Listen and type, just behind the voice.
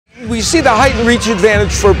we see the height and reach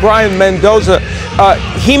advantage for Brian Mendoza.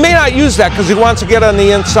 He may not use that because he wants to get on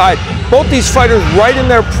the inside. Both these fighters right in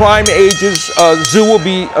their prime ages. Tszyu will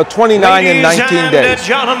be 29 in 19 days. Ladies and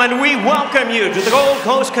gentlemen, we welcome you to the Gold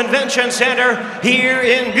Coast Convention Center here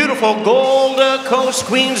in beautiful Gold Coast,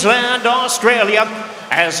 Queensland, Australia,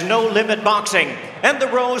 as No Limit Boxing and the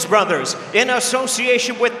Rose Brothers, in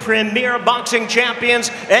association with Premier Boxing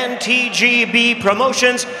Champions and TGB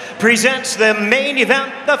Promotions, presents the main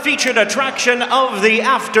event, the featured attraction of the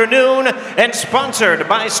afternoon, and sponsored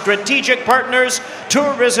by strategic partners,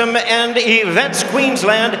 Tourism and Events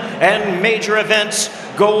Queensland, and Major Events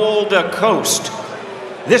Gold Coast.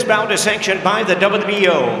 This bout is sanctioned by the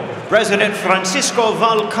WBO, President Francisco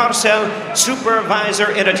Valcarcel,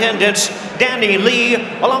 Supervisor in attendance, Danny Lee,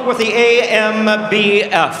 along with the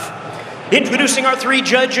AMBF. Introducing our three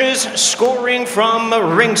judges, scoring from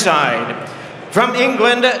ringside. From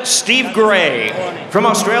England, Steve Gray. From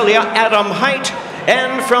Australia, Adam Height.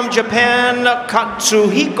 And from Japan,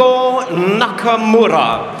 Katsuhiko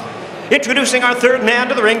Nakamura. Introducing our third man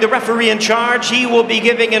to the ring, the referee in charge. He will be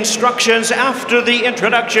giving instructions after the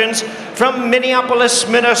introductions from Minneapolis,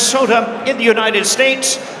 Minnesota, in the United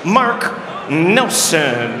States, Mark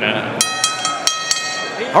Nelson.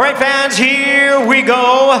 All right, fans, here we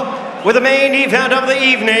go with the main event of the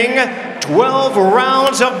evening. 12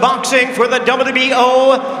 rounds of boxing for the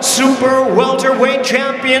WBO Super Welterweight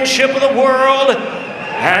Championship of the World.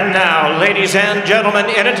 And now, ladies and gentlemen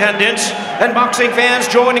in attendance, and boxing fans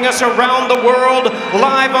joining us around the world,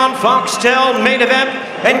 live on Foxtel Main Event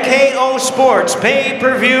and KO Sports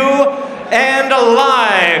Pay-Per-View, and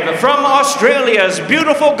live from Australia's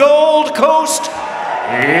beautiful Gold Coast,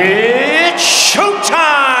 it's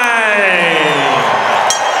showtime!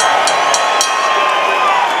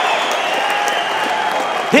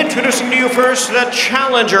 Introducing to you first the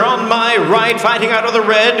challenger on my right, fighting out of the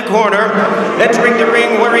red corner, entering the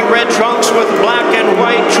ring wearing red trunks with black and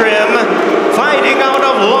white trim, fighting out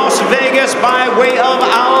of Las Vegas by way of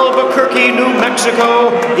Albuquerque, New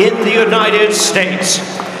Mexico in the United States.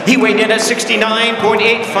 He weighed in at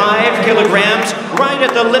 69.85 kilograms, right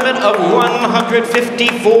at the limit of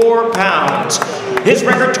 154 pounds. His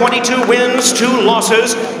record, 22 wins, 2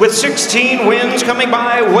 losses, with 16 wins coming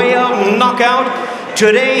by way of knockout.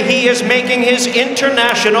 Today he is making his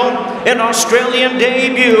international and Australian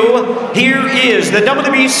debut. Here is the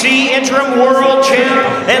WBC Interim World Champ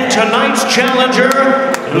and tonight's challenger.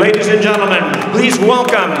 Ladies and gentlemen, please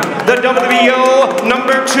welcome the WBO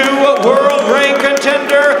 #2 World Rank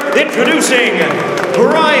Contender, introducing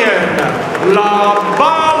Brian La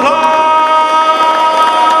Bala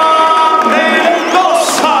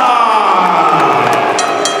Mendoza.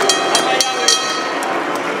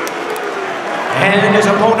 And his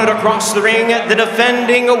opponent across the ring, the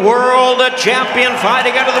defending world champion,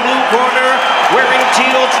 fighting out of the blue corner, wearing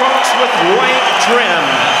teal trunks with white trim.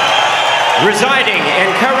 Residing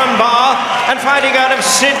in Karambah and fighting out of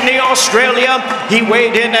Sydney, Australia, he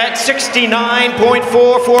weighed in at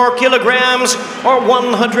 69.44 kilograms or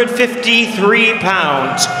 153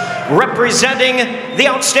 pounds. Representing the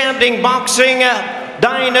outstanding boxing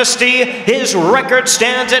dynasty, his record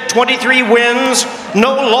stands at 23 wins,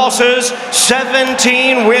 no losses,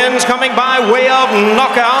 17 wins coming by way of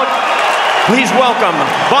knockout. Please welcome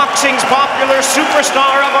boxing's popular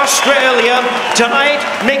superstar of Australia, tonight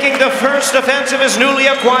making the first defense of his newly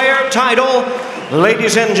acquired title.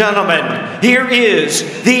 Ladies and gentlemen, here is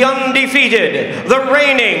the undefeated, the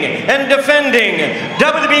reigning and defending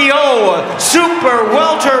WBO Super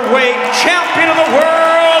Welterweight Champion of the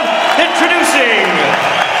World, introducing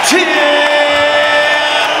Tim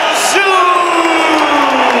Tszyu.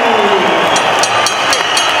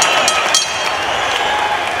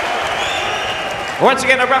 Once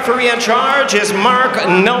again, a referee in charge is Mark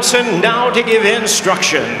Nelson, now to give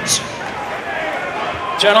instructions.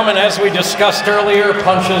 Gentlemen, as we discussed earlier,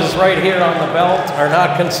 punches right here on the belt are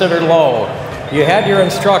not considered low. You had your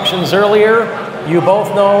instructions earlier. You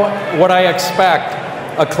both know what I expect.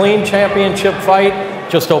 A clean championship fight.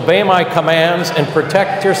 Just obey my commands and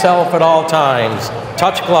protect yourself at all times.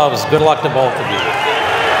 Touch gloves. Good luck to both of you.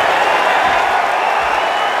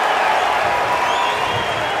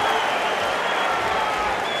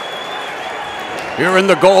 Here in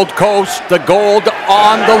the Gold Coast, the gold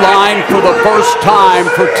on the line for the first time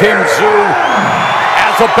for Tim Tszyu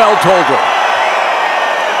as a belt holder.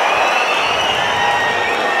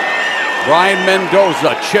 Brian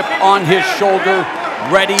Mendoza, chip on his shoulder,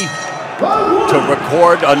 ready to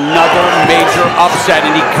record another major upset,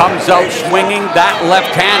 and he comes out swinging that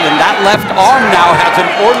left hand, and that left arm now has an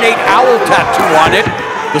ornate owl tattoo on it.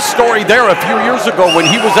 The story there a few years ago when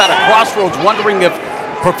he was at a crossroads wondering if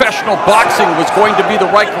professional boxing was going to be the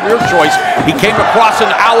right career choice. He came across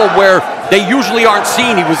an owl where they usually aren't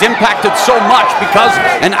seen. He was impacted so much because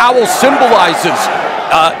an owl symbolizes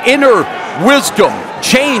inner wisdom,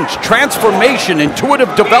 change, transformation,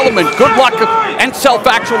 intuitive development, good luck, and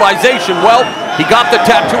self-actualization. Well, he got the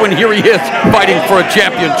tattoo, and here he is fighting for a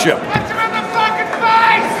championship.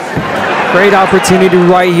 Great opportunity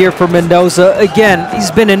right here for Mendoza. Again, he's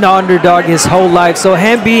been an underdog his whole life, so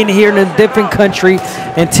him being here in a different country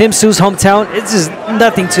in Tim Tszyu's hometown, it's just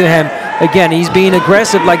nothing to him. Again, he's being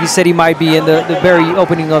aggressive like he said he might be in the very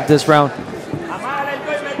opening of this round.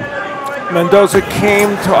 Mendoza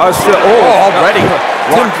came to Australia. Already.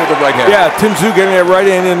 For the right hand. Yeah, Tim Tszyu getting it right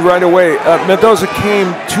in right away. Mendoza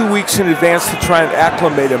came 2 weeks in advance to try and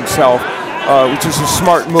acclimate himself, which is a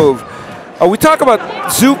smart move. We talk about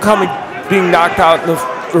Tszyu being knocked out,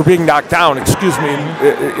 being knocked down, excuse me,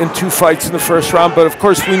 in 2 fights in the first round. But of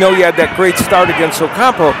course, we know he had that great start against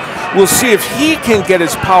Ocampo. We'll see if he can get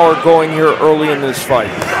his power going here early in this fight.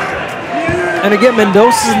 And again,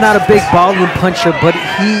 Mendoza's not a big volume puncher, but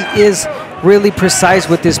he is really precise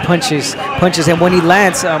with his punches. And when he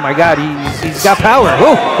lands, oh my God, he's got power.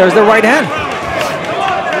 Oh, there's the right hand.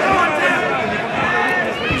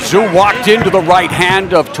 Tszyu walked into the right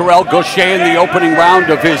hand of Terrell Gaucher in the opening round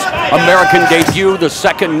of his American debut, the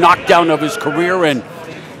second knockdown of his career, and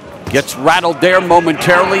gets rattled there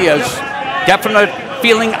momentarily as definite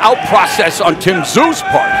feeling out process on Tim Tszyu's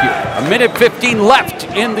part here. 1:15 left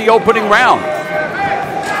in the opening round.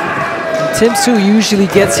 Tim Tszyu usually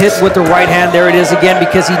gets hit with the right hand. There it is again,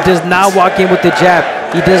 because he does not walk in with the jab.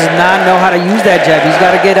 He does not know how to use that jab. He's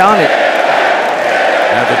got to get on it.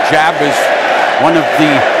 Now the jab is one of the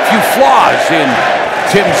few flaws in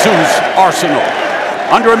Tim Tsz유's arsenal.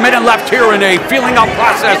 Under a minute left here in a feeling out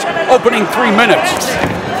process, opening 3 minutes.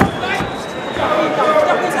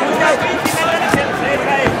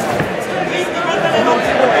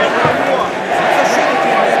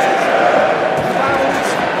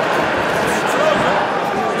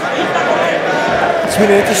 It's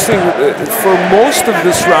been interesting. For most of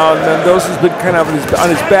this round, Mendoza's been kind of on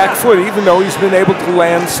his back foot, even though he's been able to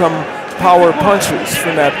land some power punches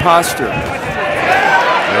from that posture.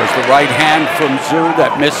 There's the right hand from Tszyu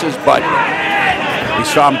that misses, but we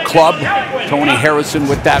saw him club Tony Harrison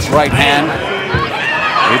with that right hand.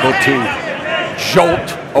 Able to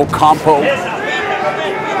jolt Ocampo.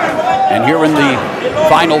 And here in the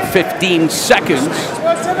final 15 seconds,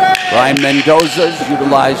 Brian Mendoza's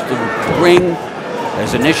utilized the ring,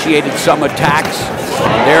 has initiated some attacks.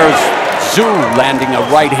 And there's Tszyu landing a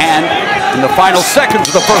right hand in the final seconds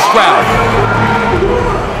of the first round.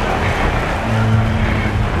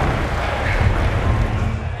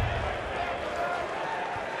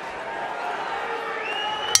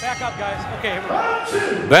 Back up, guys. Okay, here we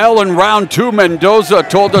go. Well, in round 2, Mendoza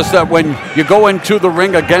told us that when you go into the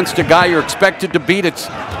ring against a guy you're expected to beat, it's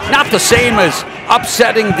not the same as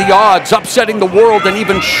upsetting the odds, upsetting the world, and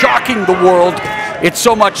even shocking the world. It's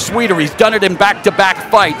so much sweeter. He's done it in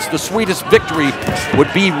back-to-back fights. The sweetest victory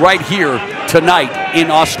would be right here tonight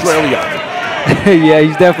in Australia. Yeah,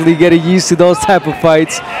 he's definitely getting used to those type of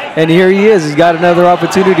fights. And here he is. He's got another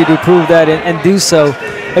opportunity to prove that and do so.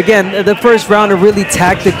 Again, the first round, a really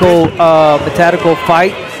tactical, methodical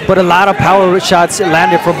fight, but a lot of power shots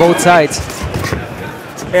landed from both sides.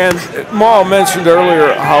 And Mauro mentioned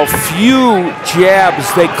earlier how few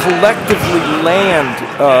jabs they collectively land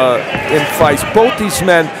in fights. Both these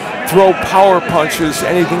men throw power punches,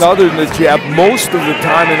 anything other than the jab, most of the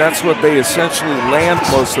time, and that's what they essentially land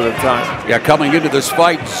most of the time. Yeah, coming into this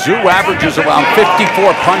fight, Tszyu averages around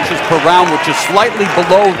 54 punches per round, which is slightly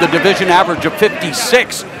below the division average of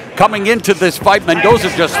 56. Coming into this fight, Mendoza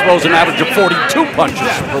just throws an average of 42 punches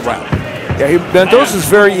per round. Yeah, Mendoza's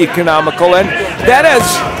very economical, and that has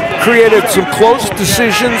created some close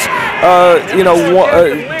decisions. He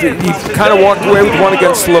kind of walked away with one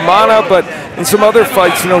against Lamana, but in some other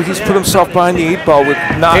fights, he's put himself behind the 8 ball with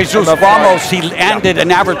not Jesus enough Ramos, he landed an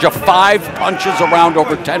average of 5 punches around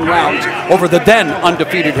over 10 rounds over the then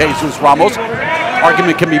undefeated Jesus Ramos.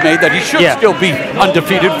 Argument can be made that he should still be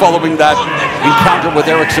undefeated following that encounter with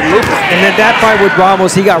Erickson Luper. And then that fight with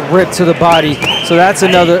Ramos, he got ripped to the body. So that's a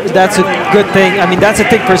good thing. I mean, that's a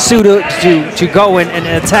thing for Tszyu to go and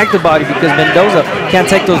attack the body, because Mendoza can't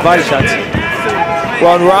take those body shots.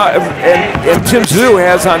 Well, and Tim Tszyu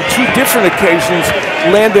has on 2 different occasions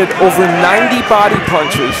landed over 90 body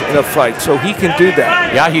punches in a fight, so he can do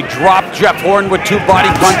that. Yeah, he dropped Jeff Horn with 2 body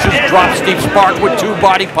punches, dropped Steve Spark with 2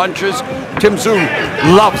 body punches. Tim Tszyu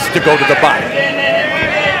loves to go to the body.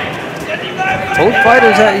 Both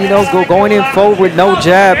fighters, going in forward with no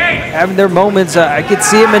jab, having their moments. I could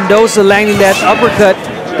see Mendoza landing that uppercut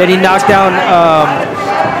that he knocked down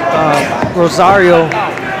Rosario.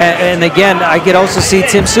 And again, I could also see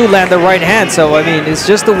Tim Tszyu land the right hand. So, I mean, it's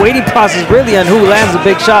just the waiting process really on who lands a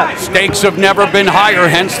big shot. Stakes have never been higher,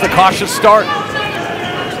 hence the cautious start.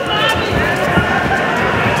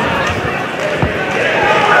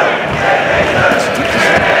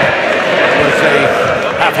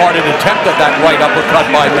 Half-hearted attempt at that right uppercut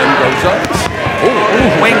by Mendoza.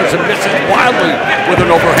 Wings and misses wildly with an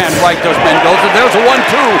overhand right does Mendoza. There's a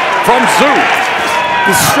 1-2 from Tszyu.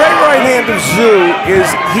 The straight right hand of Tszyu is,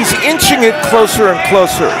 he's inching it closer and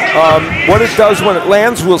closer. What it does when it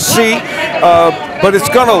lands, we'll see, but it's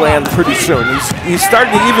gonna land pretty soon. He's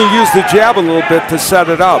starting to even use the jab a little bit to set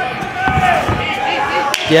it up.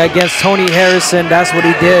 Yeah, against Tony Harrison, that's what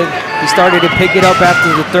he did. He started to pick it up after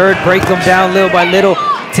the third, break him down little by little,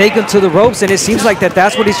 take him to the ropes, and it seems like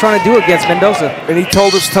that's what he's trying to do against Mendoza. And he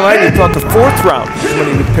told us tonight he thought the fourth round is when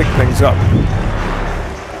he would pick things up.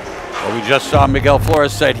 Well, we just saw Miguel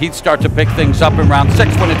Flores said he'd start to pick things up in round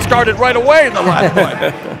 6 when it started right away in the last one.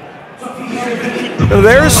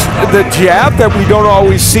 There's the jab that we don't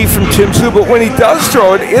always see from Tim Tszyu, but when he does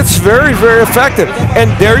throw it, it's very, very effective. And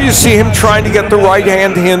there you see him trying to get the right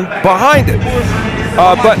hand in behind it.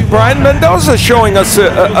 But Brian Mendoza showing us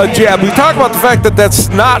a jab. We talk about the fact that that's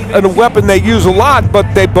not a weapon they use a lot,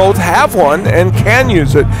 but they both have one and can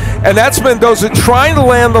use it. And that's Mendoza trying to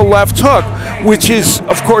land the left hook, which is,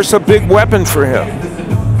 of course, a big weapon for him.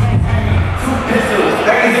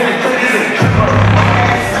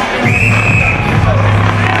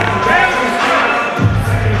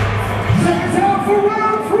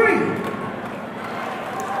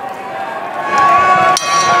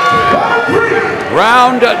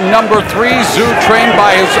 Round number 3, Tszyu trained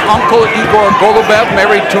by his uncle Igor Golubev,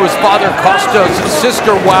 married to his father Costa's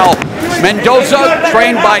sister, while Mendoza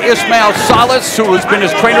trained by Ismael Salas, who has been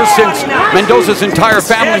his trainer since Mendoza's entire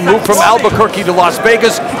family moved from Albuquerque to Las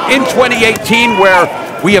Vegas in 2018, where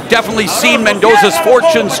we have definitely seen Mendoza's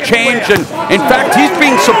fortunes change, and in fact he's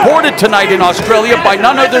being supported tonight in Australia by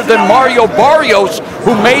none other than Mario Barrios,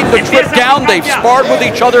 who made the trip down. They've sparred with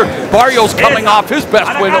each other. Barrios coming off his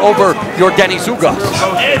best win over Yevgeny Zugas.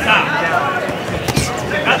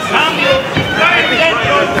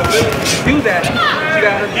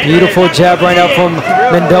 Beautiful jab right now from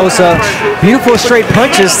Mendoza. Beautiful straight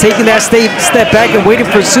punches, taking that step back and waiting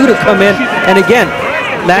for Tszyu to come in, and again,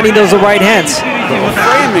 landing those right hands.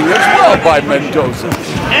 Framing as well by Mendoza.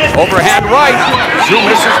 Overhand right. Tszyu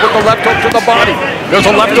misses with the left hook to the body. There's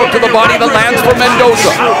a left hook to the body that lands for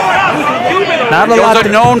Mendoza.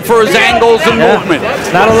 Mendoza known for his angles and movement.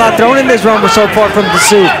 Not a lot thrown in this round so far from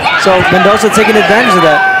Tszyu. So Mendoza taking advantage of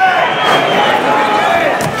that.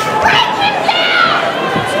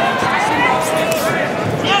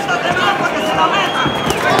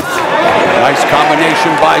 Nice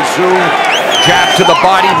combination by Tszyu. Jab to the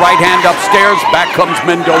body, right hand upstairs, back comes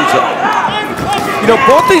Mendoza. You know,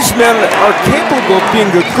 both these men are capable of being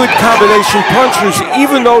a good combination punchers,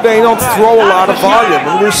 even though they don't throw a lot of volume,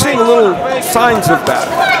 and we're seeing little signs of that.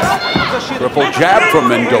 Triple jab from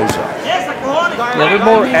Mendoza. A little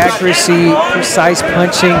more accuracy, precise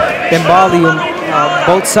punching than volume,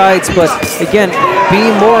 both sides, but again,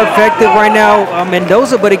 being more effective right now,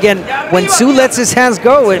 Mendoza, but again, when Tszyu lets his hands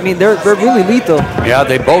go, I mean, they're really lethal. Yeah,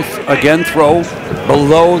 they both, again, throw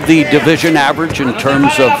below the division average in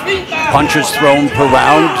terms of punches thrown per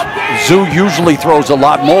round. Tszyu usually throws a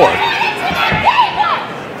lot more.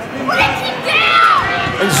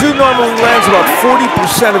 And Tszyu normally lands about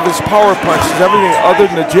 40% of his power punches, everything other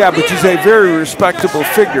than the jab, which is a very respectable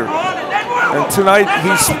figure. And tonight,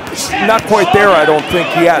 he's not quite there, I don't think,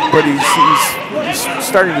 yet, but he's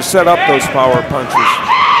starting to set up those power punches.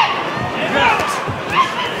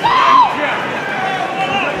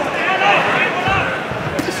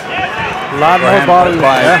 A lot more volume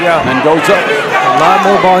by Mendoza. A lot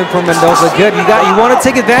more volume from Mendoza. Good. You want to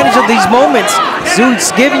take advantage of these moments.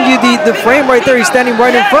 Tszyu's giving you the frame right there. He's standing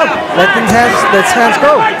right in front. Let his hands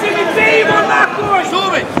go.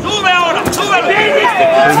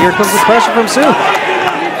 And here comes the pressure from Tszyu.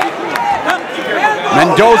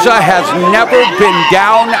 Mendoza has never been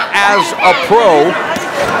down as a pro.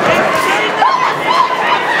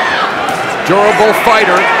 Durable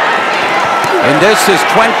fighter. And this is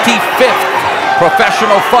 25th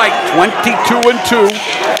professional fight, 22-2.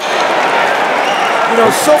 You know,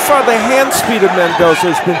 so far the hand speed of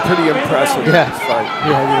Mendoza has been pretty impressive in this fight.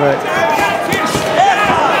 Yeah, you're right.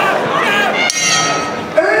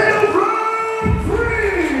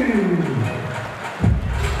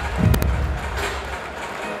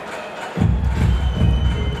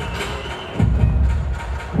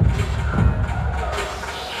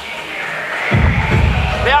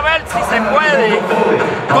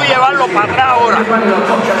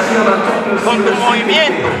 Con tu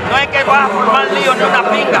movimiento, no es que vas a formar lío ni una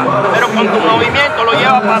pinga, pero con tu movimiento lo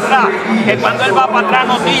llevas para atrás, que cuando él va para atrás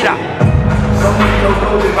no tira.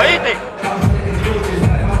 ¿Oíste?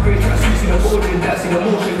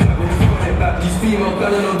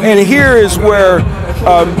 And here is where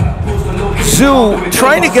Tszyu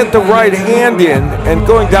trying to get the right hand in and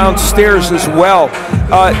going downstairs as well.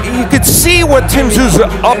 You could see what Tim Tszyu is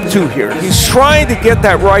up to here. He's trying to get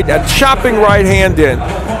that chopping right hand in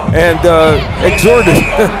and exhorted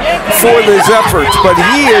for his efforts. But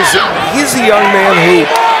he's a young man who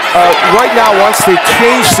right now wants to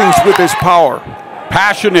change things with his power.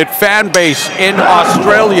 Passionate fan base in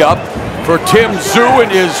Australia for Tim Tszyu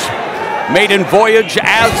and his maiden voyage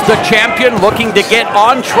as the champion, looking to get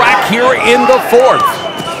on track here in the fourth.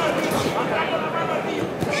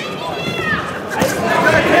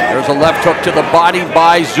 There's a left hook to the body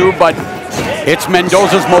by Tszyu, but it's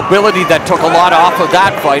Mendoza's mobility that took a lot off of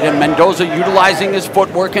that fight, and Mendoza utilizing his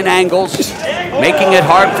footwork and angles, making it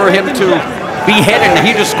hard for him to be hit, and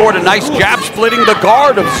he just scored a nice jab, splitting the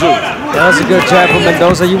guard of Tszyu. That was a good jab from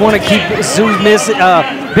Mendoza. You want to keep Tszyu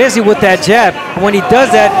busy with that jab. When he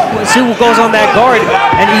does that, Tszyu goes on that guard,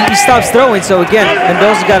 and he stops throwing. So again,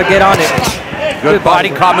 Mendoza's got to get on it. Good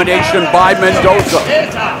body combination by Mendoza.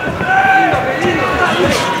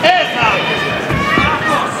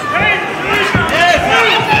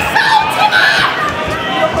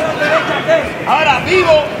 Ahora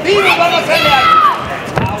vivo, vamos a hacerle algo.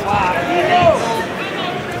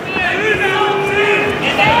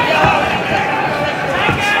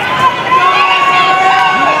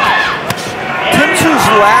 Tim Tszyu's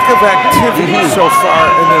lack of activity so far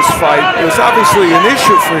in this fight is obviously an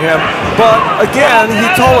issue for him, but again, he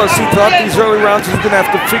told us he thought these early rounds he's going to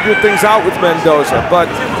have to figure things out with Mendoza, but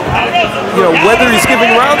you know, whether he's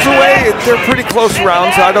giving rounds away, they're pretty close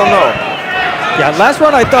rounds, I don't know. Yeah, last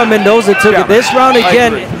round I thought Mendoza took it. This round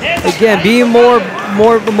again being more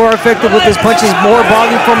effective with his punches, more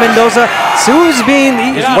volume from Mendoza. Tszyu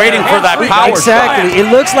he's waiting for that power exactly. Shot. It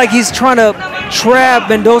looks like he's trying to trap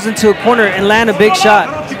Mendoza into a corner and land a big shot.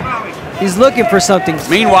 He's looking for something.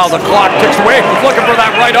 Meanwhile, the clock ticks away. He's looking for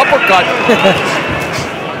that right uppercut.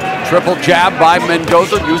 Triple jab by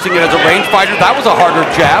Mendoza, using it as a range fighter. That was a harder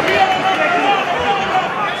jab.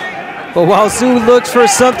 But while Tszyu looks for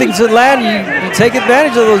something to land, you take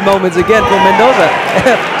advantage of those moments again from Mendoza.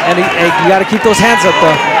 and you got to keep those hands up,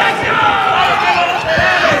 though.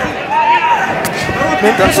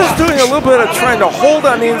 Mendoza's doing a little bit of trying to hold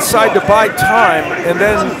on the inside to buy time and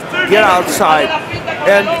then get outside.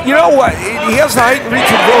 And you know what? He has the height and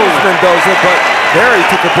reach and goals, Mendoza, but there he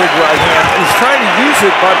took a big right hand. He's trying to use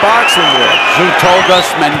it by boxing there. Tszyu told us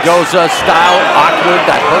Mendoza style awkward,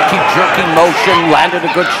 that herky-jerky motion, landed a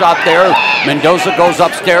good shot there. Mendoza goes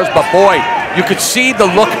upstairs, but boy, you could see the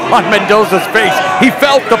look on Mendoza's face. He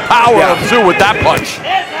felt the power of Tszyu with that punch.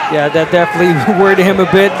 Yeah, that definitely worried him a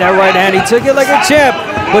bit. That right hand, he took it like a champ.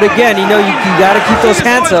 But again, you know, you got to keep those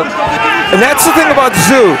hands up. And that's the thing about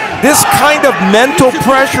Tszyu. This kind of mental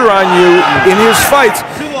pressure on you in his fights,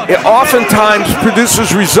 it oftentimes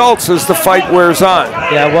produces results as the fight wears on.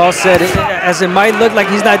 Yeah, well said. As it might look like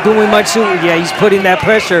he's not doing much, yeah, he's putting that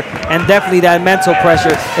pressure, and definitely that mental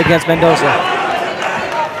pressure against Mendoza.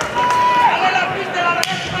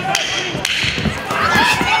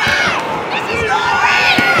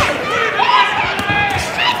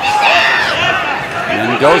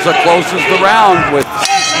 Mendoza closes the round with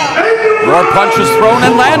more punches thrown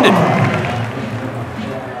and landed.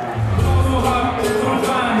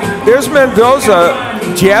 There's Mendoza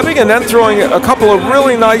jabbing and then throwing a couple of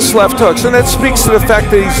really nice left hooks, and that speaks to the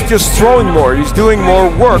fact that he's just throwing more, he's doing more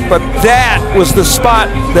work. But that was the spot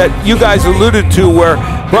that you guys alluded to where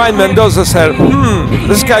Brian Mendoza said,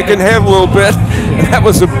 this guy can have a little bit, and that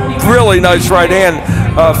was a really nice right hand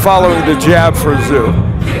following the jab for Tszyu.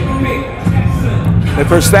 Of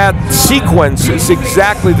course, that sequence is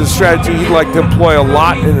exactly the strategy he'd like to employ a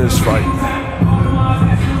lot in this fight.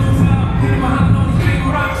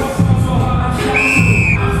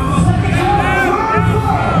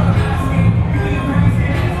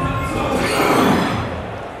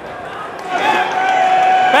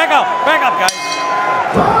 Back up, guys.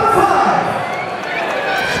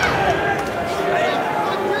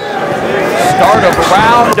 Start of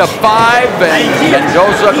round of 5, and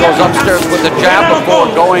Mendoza goes upstairs with a jab before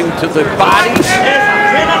going to the body.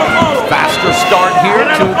 Faster start here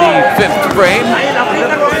to the 5th frame.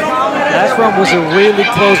 Last round was a really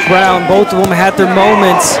close round. Both of them had their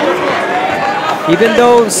moments. Even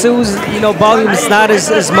though Tszyu's volume is not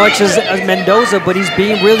as much as Mendoza, but he's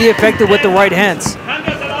being really effective with the right hands.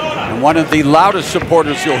 And And one of the loudest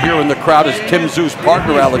supporters you'll hear in the crowd is Tim Tszyu's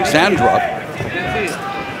partner, Alexandra.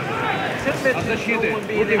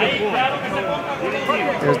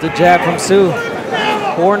 There's the jab from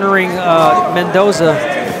Tszyu, cornering Mendoza.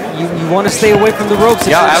 You want to stay away from the ropes.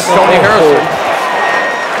 Yeah, ask Tony Harrison.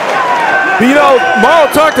 You know, Mauro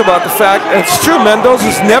talked about the fact, and it's true,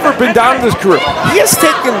 Mendoza's never been down in his career. He has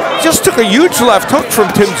just took a huge left hook from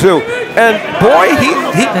Tim Tszyu, and boy, he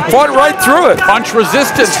fought right through it. Punch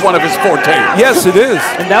resistance, one of his fortes. Yes, it is.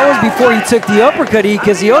 And that was before he took the uppercut,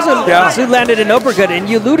 because he also landed an uppercut, and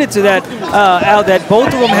you alluded to that, Al, that both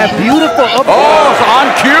of them have beautiful uppercuts. Oh, on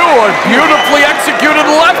cue, a beautifully executed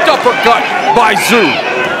left uppercut by Tszyu.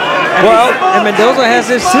 And Mendoza has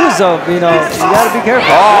this too, so you know you got to be careful.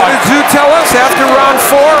 What did Tszyu tell us after round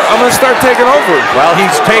 4? I'm going to start taking over. Well,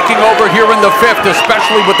 he's taking over here in the 5th,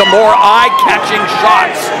 especially with the more eye-catching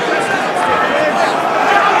shots.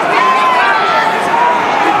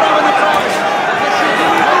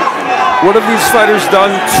 What have these fighters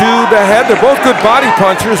done to the head? They're both good body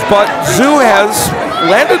punchers, but Tszyu has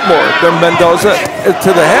landed more than Mendoza to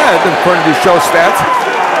the head, according to show stats.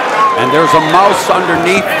 And there's a mouse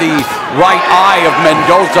underneath the right eye of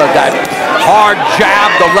Mendoza. That hard jab,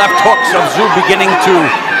 the left hooks of Tszyu beginning to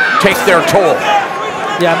take their toll.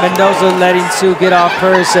 Yeah, Mendoza letting Tszyu get off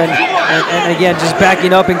first, and again, just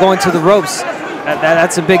backing up and going to the ropes.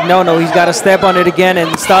 That's a big no-no. He's got to step on it again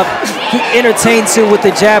and stop. Entertain Tszyu with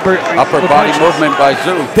the jab. Upper body movement by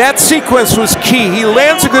Tszyu. That sequence was key. He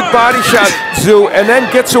lands a good body shot, Tszyu, and then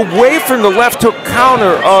gets away from the left hook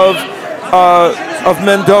counter of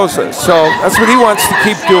Mendoza. So that's what he wants to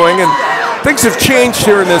keep doing, and things have changed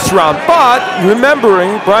here in this round. But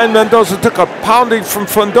remembering, Brian Mendoza took a pounding from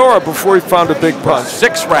Fundora before he found a big punch.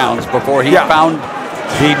 6 rounds before he found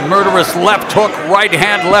the murderous left hook, right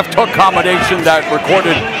hand, left hook combination that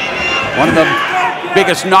recorded one of the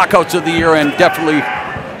biggest knockouts of the year, and definitely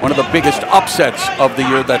one of the biggest upsets of the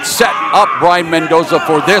year that set up Brian Mendoza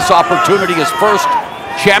for this opportunity, his first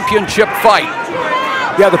championship fight.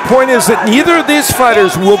 Yeah, the point is that neither of these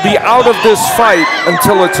fighters will be out of this fight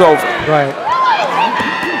until it's over. Right.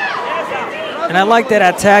 And I like that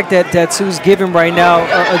attack that Tszyu's giving right now,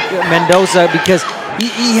 Mendoza, because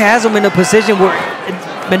he has him in a position where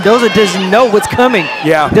Mendoza doesn't know what's coming.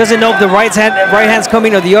 Yeah. Doesn't know if the right hand's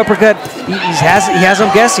coming or the uppercut. He has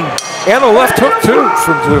him guessing. And a left hook, too,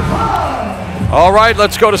 from Tszyu. All right,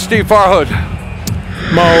 let's go to Steve Farhood.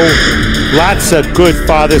 Mo, lots of good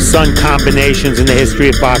father-son combinations in the history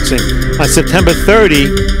of boxing. On September 30,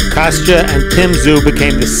 Kostya and Tim Tszyu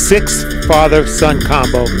became the 6th father-son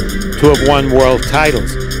combo to have won world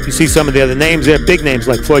titles. You see some of the other names there, big names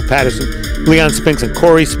like Floyd Patterson, Leon Spinks, and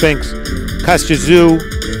Corey Spinks. Kostya Tszyu,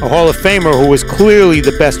 a Hall of Famer who was clearly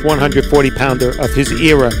the best 140-pounder of his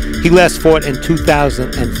era. He last fought in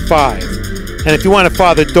 2005. And if you want a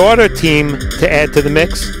father-daughter team to add to the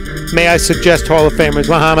mix, may I suggest Hall of Famers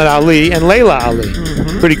Muhammad Ali and Layla Ali.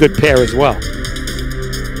 Pretty good pair as well.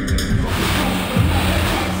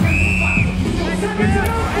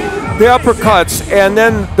 The uppercuts, and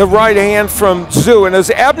then the right hand from Tszyu. And as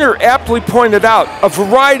Abner aptly pointed out, a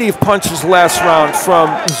variety of punches last round from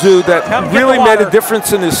Tszyu that really made a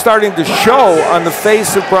difference and is starting to show on the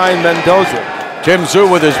face of Brian Mendoza. Tim Tszyu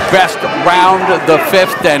with his best round, the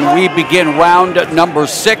 5th, and we begin round number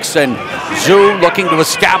 6. And Tszyu looking to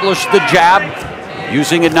establish the jab,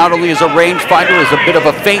 using it not only as a rangefinder, as a bit of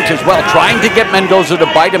a feint as well, trying to get Mendoza to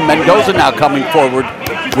bite him. Mendoza now coming forward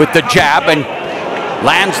with the jab and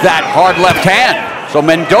lands that hard left hand. So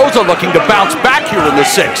Mendoza looking to bounce back here in the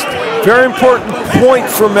 6th. Very important point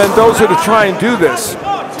for Mendoza to try and do this,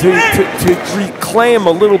 to reclaim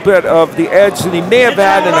a little bit of the edge that he may have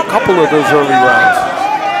had in a couple of those early rounds.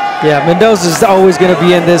 Yeah, Mendoza's always going to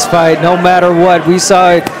be in this fight, no matter what. We saw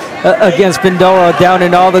it against Fundora, down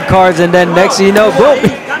in all the cards, and then next thing you know, boom,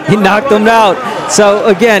 he knocked him out. So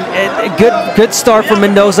again, good start for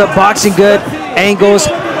Mendoza, boxing good, angles,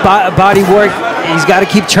 body work. He's got to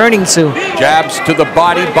keep churning Tszyu. Jabs to the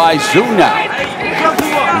body by Tszyu now.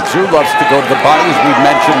 And Tszyu loves to go to the body, as we've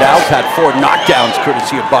mentioned. Al's had 4 knockdowns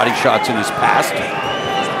courtesy of body shots in his past.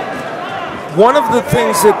 One of the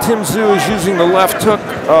things that Tim Tszyu is using the left hook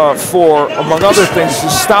for, among other things,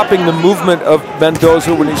 is stopping the movement of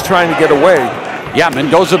Mendoza when he's trying to get away. Yeah,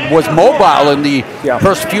 Mendoza was mobile in the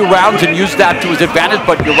first few rounds and used that to his advantage,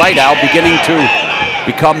 but you're right, Al, beginning to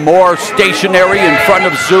become more stationary in front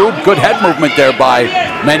of Tszyu. Good head movement there by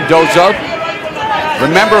Mendoza.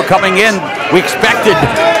 Remember, coming in, we expected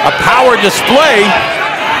a power display.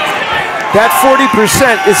 That 40%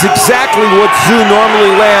 is exactly what Tszyu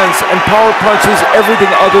normally lands, and power punches everything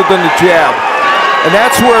other than the jab. And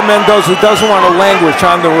that's where Mendoza doesn't want to languish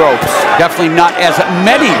on the ropes. Definitely not as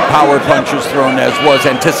many power punches thrown as was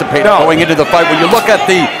anticipated going into the fight when you look at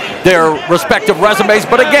their respective resumes.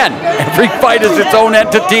 But again, every fight is its own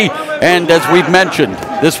entity. And as we've mentioned,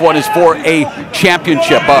 this one is for a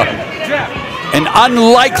championship. An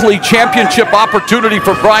unlikely championship opportunity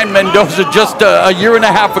for Brian Mendoza just a year and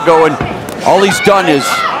a half ago. And all he's done is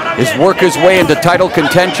work his way into title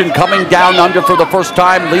contention, coming down under for the first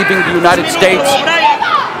time, leaving the United States,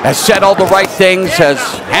 has said all the right things, has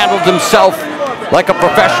handled himself like a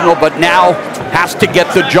professional, but now has to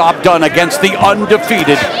get the job done against the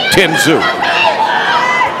undefeated Tim Tszyu.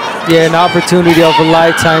 Yeah, an opportunity of a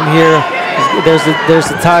lifetime here. There's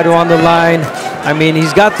the title on the line. I mean,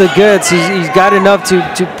 he's got the goods. He's got enough to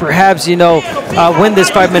perhaps, you know, win this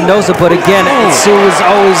fight, Mendoza. But again, Tszyu is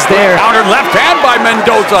always there. Countered left hand by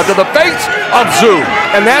Mendoza to the face of Tszyu.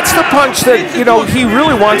 And that's the punch that, you know, he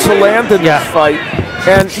really wants to land in this fight.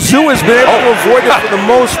 And Tszyu has been able to avoid it for the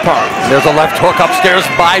most part. There's a left hook upstairs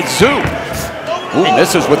by Tszyu. Ooh,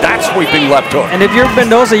 misses with that sweeping left hook. And if you're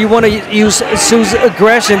Mendoza, you want to use Tszyu's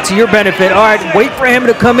aggression to your benefit. All right, wait for him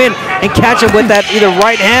to come in and catch him with that either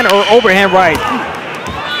right hand or overhand right.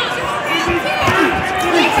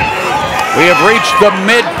 We have reached the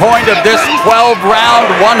midpoint of this 12-round,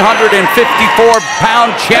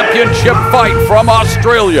 154-pound championship fight from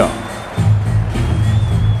Australia.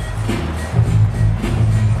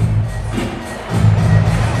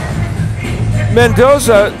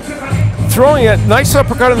 Mendoza throwing it, nice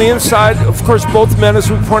uppercut on the inside. Of course, both men, as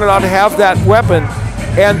we pointed out, have that weapon.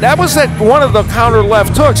 And that was one of the counter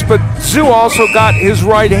left hooks, but Tszyu also got his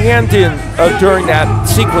right hand in during that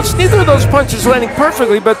sequence. Neither of those punches landing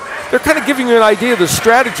perfectly, but they're kind of giving you an idea of the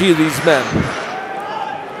strategy of these men.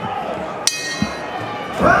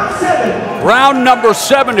 Round number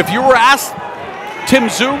 7. If you were asked, Tim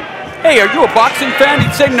Tszyu, hey, are you a boxing fan?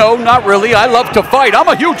 He'd say, no, not really. I love to fight. I'm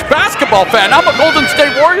a huge basketball fan. I'm a Golden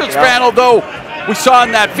State Warriors fan, although we saw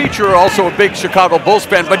in that feature also a big Chicago Bulls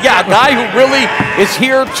fan. But yeah, a guy who really is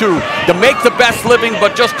here to make the best living,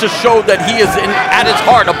 but just to show that he is at his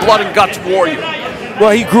heart a blood and guts warrior. Well,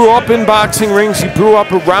 he grew up in boxing rings. He grew up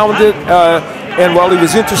around it. And while he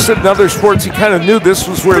was interested in other sports, he kind of knew this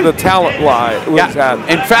was where the talent was at.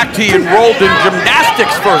 In fact, he enrolled in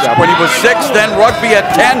gymnastics first when he was 6, then rugby at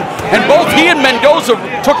 10. And both he and Mendoza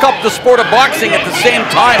took up the sport of boxing at the same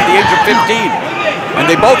time, at the age of 15. And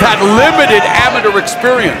they both had limited amateur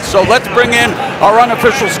experience. So let's bring in our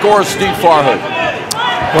unofficial scorer, Steve Farhood.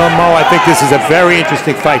 Well, Mo, I think this is a very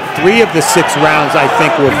interesting fight. 3 of the 6 rounds, I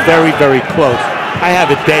think, were very, very close. I have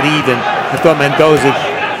it dead even. I thought Mendoza,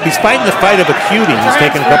 he's fighting the fight of a cutie. He's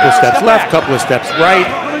taking a couple of steps left, couple of steps right,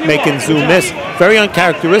 making Tszyu miss. Very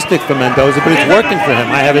uncharacteristic for Mendoza, but it's working for him.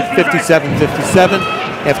 I have it 57-57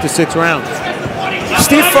 after 6 rounds.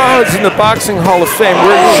 Steve Farhood's in the Boxing Hall of Fame,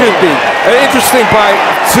 where he should be. Interesting by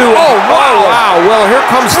Tszyu. Oh, wow. Well, here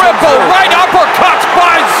comes triple right uppercuts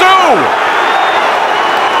by Tszyu.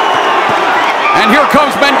 And here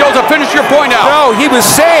comes Mendoza. Finish your point out. No, he was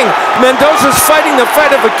saying Mendoza's fighting the fight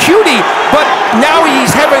of a cutie, but now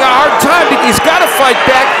he's having a hard time. He's got to fight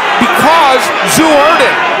back because Tszyu earned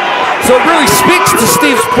it. So it really speaks to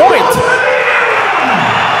Steve's point.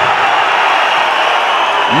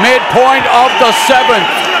 Midpoint of the 7th.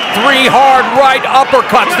 3 hard right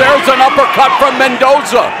uppercuts. There's an uppercut from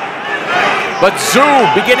Mendoza. But Tszyu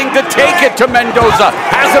beginning to take it to Mendoza.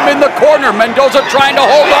 Has him in the corner. Mendoza trying to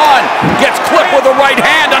hold on. Gets clipped with a right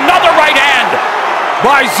hand. Another right hand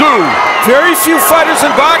by Tszyu. Very few fighters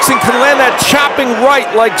in boxing can land that chopping right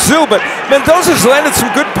like Tszyu, but Mendoza's landed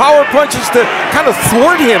some good power punches to kind of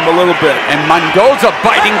thwart him a little bit. And Mendoza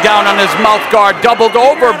biting down on his mouth guard. Doubled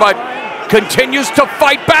over, but continues to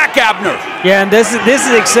fight back, Abner. Yeah, and this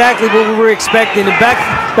is exactly what we were expecting. The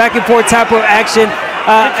back and forth type of action.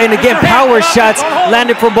 And again, power shots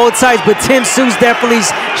landed from both sides, but Tim Tszyu definitely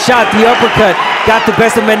shot the uppercut, got the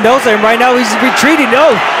best of Mendoza, and right now he's retreating.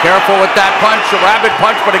 No. Careful with that punch, a rabid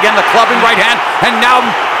punch, but again, the clubbing right hand, and now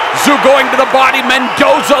Tszyu going to the body.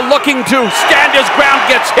 Mendoza looking to stand his ground,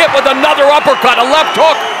 gets hit with another uppercut, a left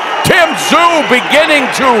hook. Tim Tszyu beginning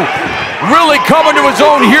to really come into his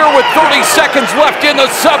own here with 30 seconds left in the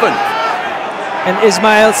 7th. And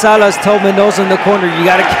Ismael Salas told Mendoza in the corner, you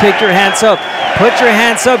got to pick your hands up. Put your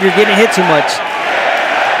hands up, you're getting hit too much.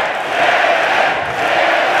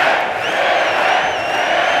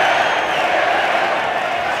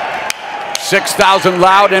 $6,000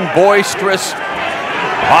 loud and boisterous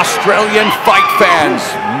Australian fight fans.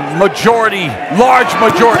 Majority, large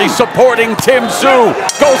majority supporting Tim Tszyu.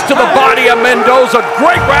 Goes to the body of Mendoza.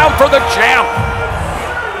 Great round for the champ.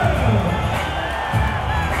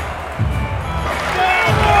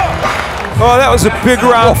 Oh, that was a big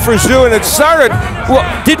round for Tszyu, and it started. Well,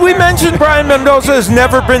 did we mention Brian Mendoza has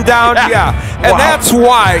never been down? Yeah. And that's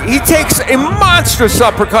why he takes a monstrous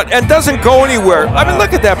uppercut and doesn't go anywhere. I mean,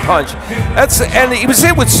 look at that punch. And he was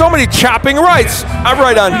hit with so many chopping rights. I'm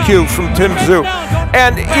right on cue from Tim Tszyu.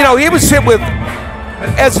 And, you know, he was hit with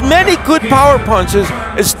as many good power punches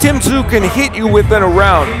as Tim Tszyu can hit you within a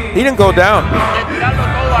round. He didn't go down.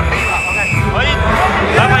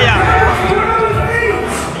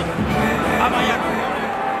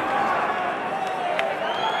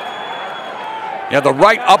 Yeah, the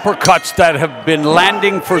right uppercuts that have been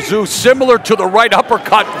landing for Tszyu, similar to the right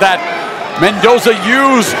uppercut that Mendoza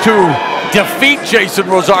used to defeat Jason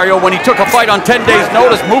Rosario when he took a fight on 10 days'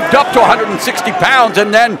 notice, moved up to 160 pounds,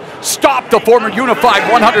 and then stopped the former unified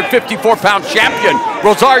 154-pound champion.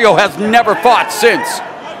 Rosario has never fought since.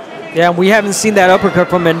 Yeah, we haven't seen that uppercut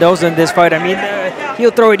from Mendoza in this fight. I mean,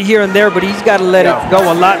 he'll throw it here and there, but he's got to let it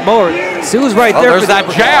go a lot more. Tszyu's right there. There's that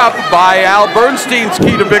jab by Al Bernstein's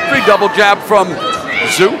key to victory, double jab from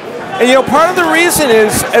Tszyu. And, you know, part of the reason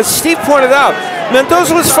is, as Steve pointed out,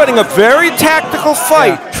 Mendoza was fighting a very tactical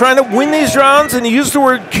fight, trying to win these rounds, and he used the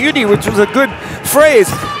word cutie, which was a good phrase.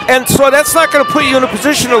 And so that's not going to put you in a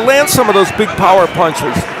position to land some of those big power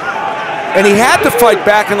punches. And he had to fight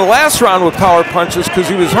back in the last round with power punches because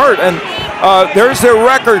he was hurt. And there's their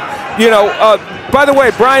record. You know, by the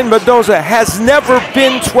way, Brian Mendoza has never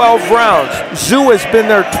been 12 rounds. Tszyu has been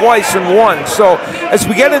there twice and won. So as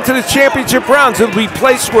we get into the championship rounds, it'll be a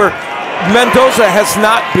place where Mendoza has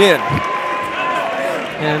not been.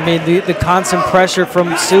 Yeah, I mean, the constant pressure from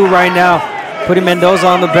Tszyu right now, putting Mendoza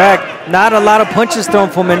on the back. Not a lot of punches thrown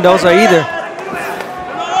for Mendoza either.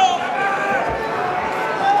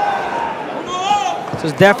 So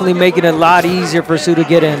it's definitely making it a lot easier for Tszyu to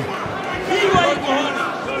get in.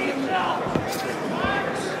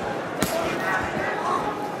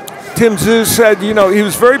 Tim Tszyu said, you know, he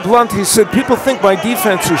was very blunt. He said, people think my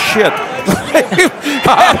defense is shit.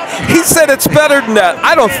 He said it's better than that.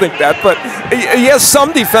 I don't think that, but he has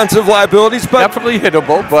some defensive liabilities. But definitely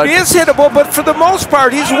hittable. But he is hittable, but for the most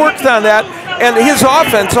part, he's worked on that. And his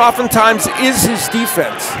offense oftentimes is his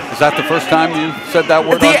defense. Is that the first time you said that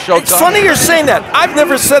word on Showtime? It's funny you're saying that. I've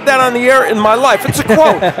never said that on the air in my life. It's a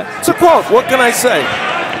quote. It's a quote. What can I say?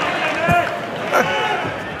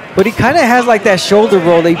 But he kind of has like that shoulder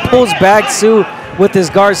roll. He pulls back Tszyu with his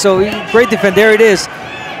guard. So great defense. There it is.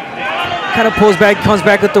 Kind of pulls back, comes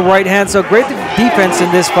back with the right hand. So great defense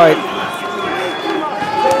in this fight.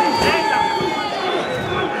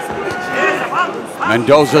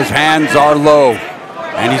 Mendoza's hands are low,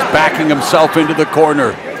 and he's backing himself into the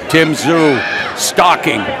corner. Tim Tszyu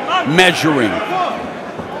stalking, measuring,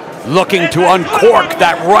 looking to uncork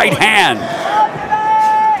that right hand.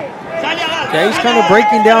 Yeah, he's kind of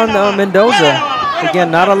breaking down Mendoza.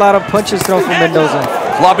 Again, not a lot of punches thrown from Mendoza.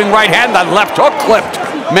 Clubbing right hand, that left hook clipped.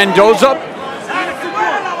 Mendoza,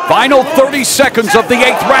 final 30 seconds of the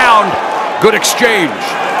 8th round. Good exchange.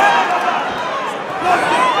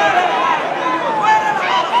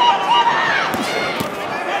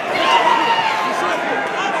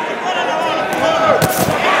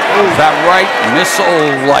 That right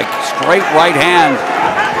missile-like straight right hand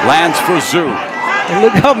lands for Tszyu. And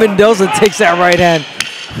look how Mendoza takes that right hand.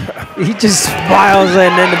 He just smiles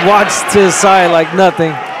and then walks to his side like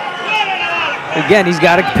nothing. Again, he's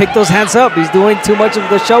got to pick those hands up. He's doing too much of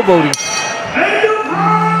the showboating.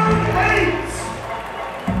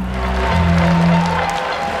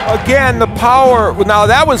 Again, the power. Now,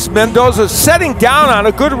 that was Mendoza setting down on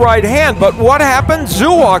a good right hand, but what happened?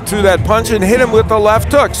 Tszyu walked through that punch and hit him with the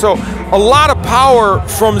left hook. So a lot of power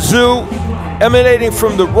from Tszyu emanating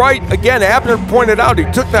from the right. Again, Abner pointed out he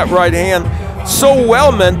took that right hand so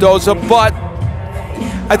well, Mendoza, but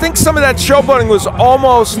I think some of that showboating was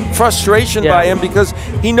almost frustration by him because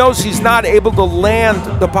he knows he's not able to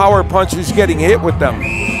land the power punches getting hit with them.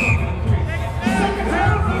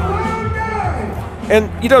 And,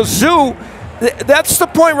 you know, Tszyu, that's the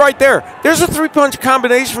point right there. There's a three-punch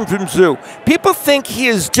combination from Tszyu. People think he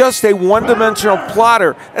is just a one-dimensional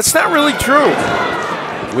plotter. That's not really true.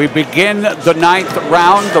 We begin the 9th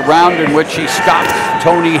round, the round in which he stopped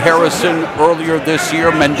Tony Harrison earlier this year.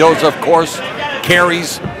 Mendoza, of course,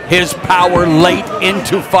 carries his power late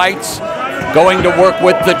into fights, going to work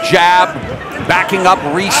with the jab, backing up,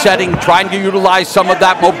 resetting, trying to utilize some of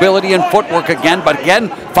that mobility and footwork again, but again,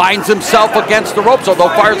 finds himself against the ropes, although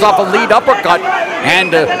fires off a lead uppercut,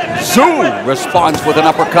 and Tszyu responds with an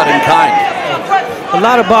uppercut in kind. A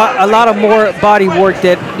lot of more body work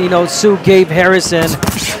that, you know, Tszyu gave Harrison.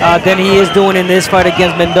 than he is doing in this fight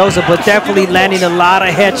against Mendoza, but definitely landing a lot of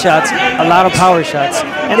headshots, a lot of power shots.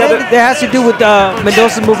 And that has to do with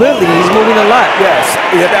Mendoza's mobility. He's moving a lot. Yes,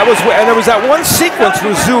 yeah, that was, and there was that one sequence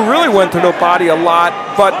where Tszyu really went to the body a lot,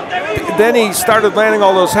 but then he started landing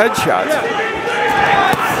all those headshots.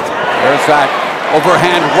 There's that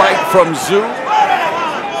overhand right from Tszyu.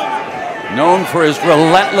 Known for his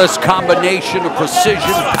relentless combination of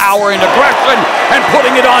precision, power, and aggression, and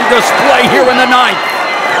putting it on display here in the 9th.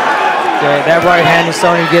 Yeah, that right hand is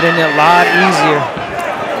starting to get in a lot easier.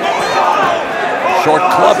 Short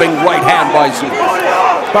clubbing right hand by Tszyu.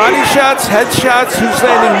 Body shots, headshots, who's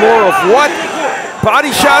landing more of what?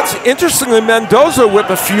 Body shots, interestingly, Mendoza with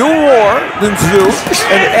a few more than Tszyu,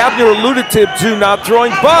 and Abner alluded to Tszyu not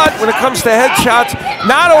throwing, but when it comes to headshots,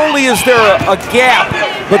 not only is there a gap,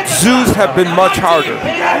 but Tszyu's have been much harder.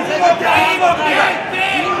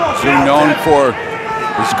 Tszyu known for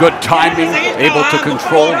his good timing, able to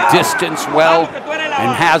control distance well,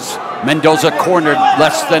 and has Mendoza cornered.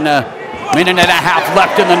 Less than a minute and a half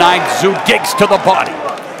left in the 9th. Tszyu digs to the body.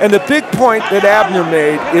 And the big point that Abner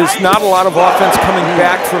made is not a lot of offense coming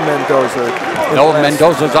back from Mendoza. No,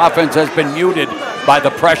 Mendoza's offense has been muted by the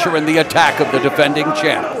pressure and the attack of the defending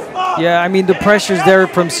champ. Yeah, I mean, the pressure's there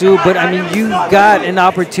from Tszyu, but I mean, you got an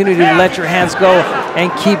opportunity to let your hands go and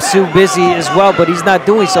keep Tszyu busy as well, but he's not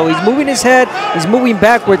doing so. He's moving his head, he's moving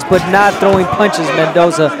backwards, but not throwing punches,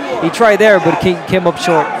 Mendoza. He tried there, but came up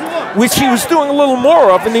short. Which he was doing a little more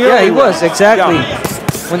of in the early Yeah, he was, exactly. Yeah.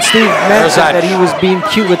 When Steve mentioned that he was being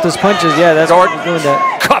cute with those punches, yeah, that's what he's doing that.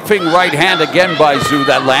 Cuffing right hand again by Tszyu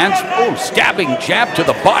that lands. Oh, stabbing jab to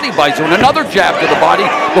the body by Tszyu, and another jab to the body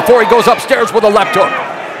before he goes upstairs with a left hook.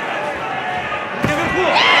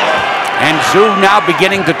 And Tszyu now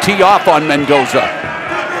beginning to tee off on Mendoza.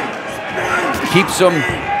 Keeps him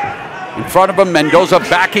in front of him. Mendoza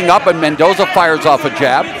backing up, and Mendoza fires off a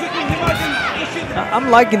jab.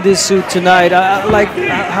 I'm liking this Tszyu tonight. I like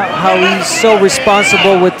how he's so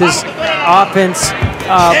responsible with this offense,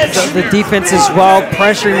 the defense as well,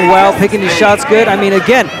 pressuring well, picking his shots good. I mean,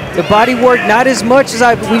 again, the body work not as much as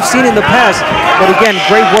we've seen in the past, but again,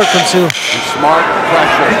 great work from Tszyu. And smart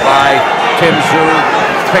pressure by Tim Tszyu.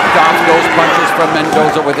 Picked off those punches from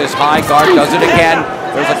Mendoza with his high guard. Does it again.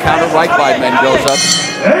 There's a counter right by Mendoza.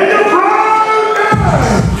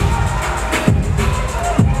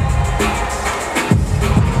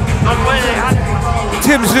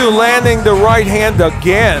 Tim Tszyu landing the right hand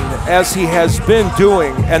again, as he has been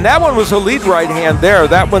doing. And that one was a lead right hand there.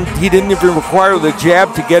 That one, he didn't even require the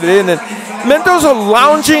jab to get it in. And Mendoza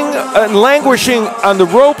lounging and languishing on the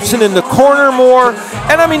ropes and in the corner more.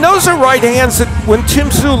 And I mean, those are right hands that when Tim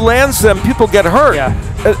Tszyu lands them, people get hurt. Yeah.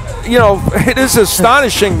 You know, it is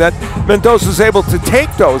astonishing that Mendoza is able to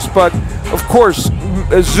take those. But of course,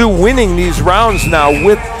 Tszyu winning these rounds now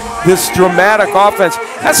with this dramatic offense.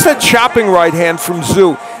 That's the chopping right hand from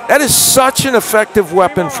Tszyu. That is such an effective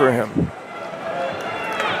weapon for him.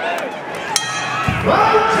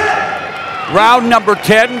 Round number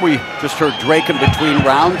 10, we just heard Drake in between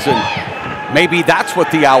rounds, and maybe that's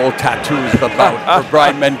what the owl tattoo is about for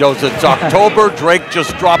Brian Mendoza. It's October, Drake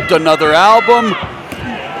just dropped another album.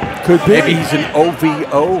 Could be. Maybe he's an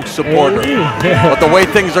OVO supporter. But the way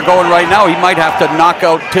things are going right now, he might have to knock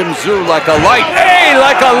out Tim Tszyu like a light. Hey,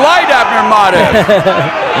 like a light, Abner Madev.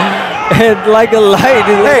 And like a light.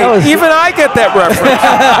 Hey, even I get that reference.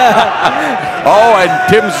 Oh, and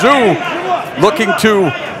Tim Tszyu looking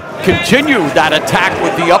to continue that attack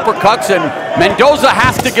with the uppercuts, and Mendoza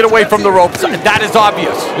has to get away from the ropes. That is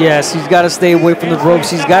obvious. Yes, he's got to stay away from the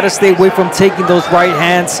ropes. He's got to stay away from taking those right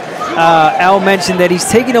hands. Al mentioned that he's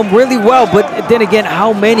taking them really well, but then again,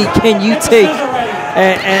 how many can you take?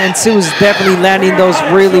 And Tszyu is definitely landing those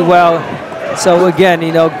really well. So again,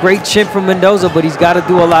 you know, great chin from Mendoza, but he's got to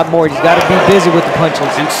do a lot more. He's got to be busy with the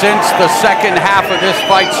punches. And since the second half of this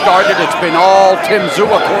fight started, it's been all Tim Tszyu,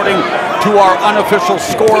 according to our unofficial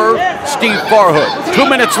scorer, Steve Farhood. 2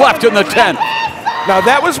 minutes left in the 10th. Now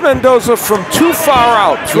that was Mendoza from too far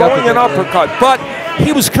out, throwing an uppercut, but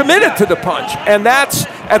he was committed to the punch, and that's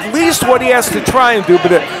at least what he has to try and do.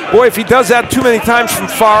 But boy, if he does that too many times from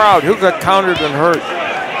far out, he'll get countered and hurt.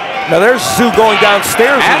 Now there's Tszyu going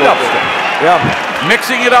downstairs and upstairs. Yeah,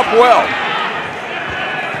 mixing it up well.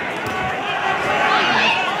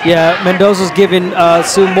 Yeah, Mendoza's giving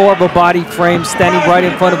Tszyu more of a body frame, standing right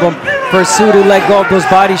in front of him for Tszyu to let go of those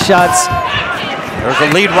body shots. There's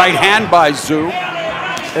a lead right hand by Tszyu.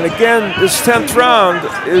 And again, this 10th round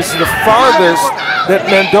is the farthest that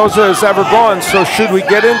Mendoza has ever gone. So should we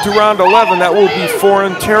get into round 11, that will be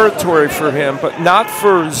foreign territory for him, but not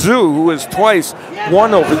for Tszyu, who has twice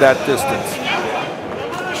won over that distance.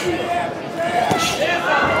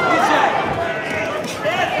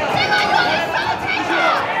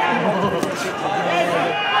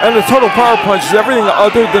 And the total power punch is everything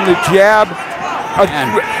other than the jab.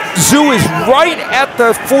 Tszyu is right at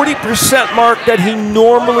the 40% mark that he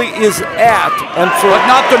normally is at. But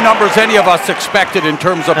not the numbers any of us expected in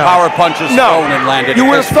terms of power punches thrown and landed.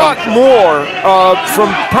 You would have thought more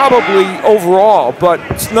from probably overall, but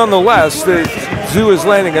nonetheless, Tszyu is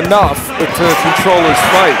landing enough to control his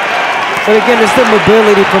fight. But again, it's the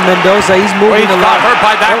mobility from Mendoza. He's moving a lot. Got hurt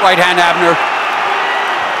by that right hand, Abner.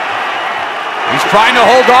 He's trying to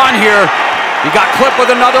hold on here. He got clipped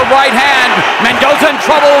with another right hand. Mendoza in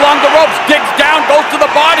trouble along the ropes, digs down, goes to the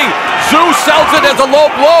body. Tszyu sells it as a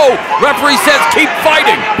low blow. Referee says keep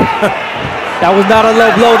fighting. That was not a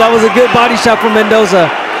low blow. That was a good body shot from Mendoza.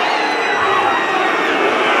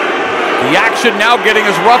 The action now getting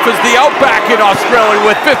as rough as the outback in Australia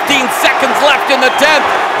with 15 seconds left in the 10th.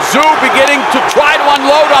 Tszyu beginning to try to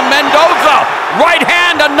unload on Mendoza. Right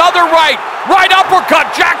hand, another right. Right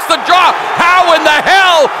uppercut, jacks the jaw. How in the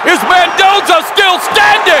hell is Mendoza still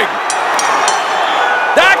standing?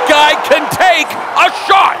 That guy can take a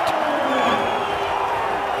shot.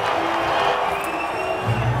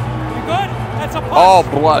 You good? That's a punch. Oh,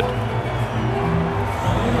 blood.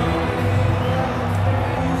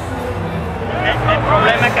 El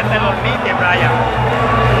problema es que te dormiste, Brian.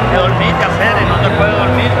 Te dormiste, hacer, no te puedes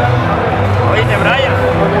dormir. Oíste, Brian.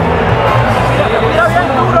 Mira bien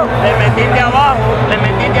duro. Le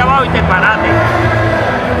metiste abajo y te paraste.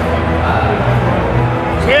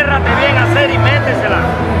 Ciérrate bien, hacer y métesela.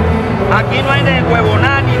 Aquí no hay de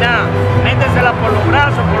huevonar ni nada. Métesela por los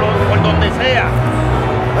brazos, por donde sea.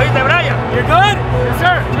 Oíste, Brian. You're good? Yes,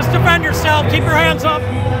 sir. Just defend yourself. Keep your hands up.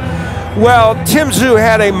 Well, Tim Tszyu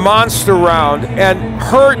had a monster round and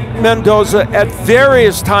hurt Mendoza at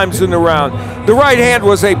various times in the round. The right hand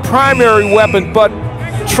was a primary weapon, but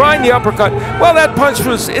trying the uppercut, well, that punch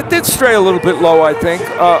it did stray a little bit low, I think,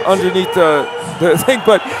 underneath the thing.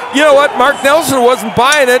 But you know what? Mark Nelson wasn't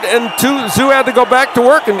buying it, and Tszyu had to go back to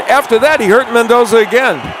work, and after that, he hurt Mendoza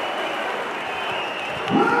again.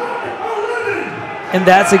 And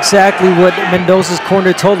that's exactly what Mendoza's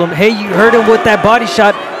corner told him. Hey, you hurt him with that body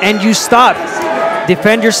shot, and you stopped.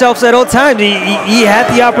 Defend yourselves at all times. He had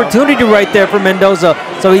the opportunity right there for Mendoza.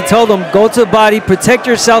 So he told him, go to the body, protect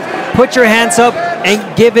yourself, put your hands up, and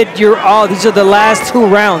give it your all. These are the last 2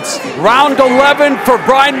 rounds. Round 11 for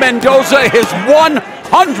Brian Mendoza, his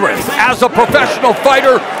 100th as a professional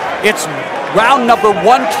fighter. It's round number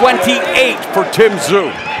 128 for Tim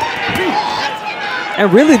Tszyu.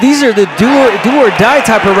 And really, these are the do or die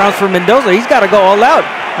type of rounds for Mendoza. He's got to go all out.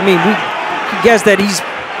 I mean, we guess that he's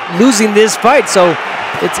losing this fight, so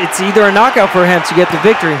it's either a knockout for him to get the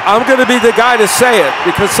victory. I'm going to be the guy to say it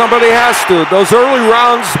because somebody has to. Those early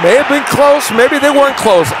rounds may have been close, maybe they weren't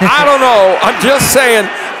close. I don't know. I'm just saying,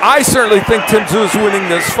 I certainly think Tim Tszyu is winning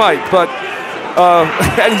this fight, but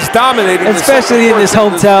and he's dominating, especially in his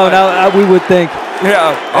hometown. We would think.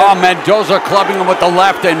 Yeah. Oh, Mendoza clubbing him with the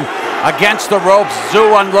left and against the ropes.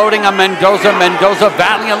 Tszyu unloading on Mendoza. Mendoza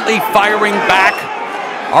valiantly firing back.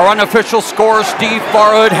 Our unofficial scorer, Steve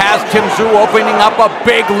Farhood, has Tim Tszyu opening up a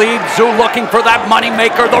big lead. Tszyu looking for that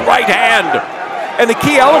moneymaker, the right hand. And the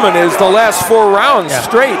key element is the last 4 rounds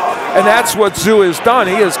straight. And that's what Tszyu has done.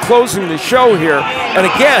 He is closing the show here. And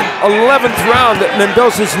again, 11th round that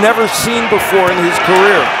Mendoza's never seen before in his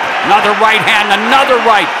career. Another right hand, another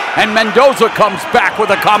right. And Mendoza comes back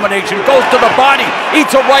with a combination, goes to the body,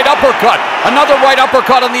 eats a right uppercut. Another right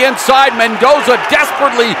uppercut on the inside. Mendoza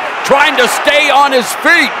desperately trying to stay on his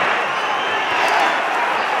feet.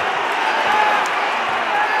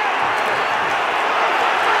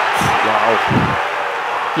 Wow.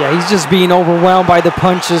 Yeah, he's just being overwhelmed by the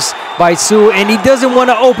punches by Tszyu, and he doesn't want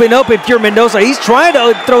to open up if you're Mendoza. He's trying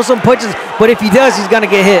to throw some punches, but if he does, he's going to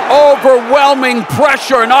get hit. Overwhelming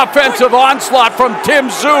pressure and offensive onslaught from Tim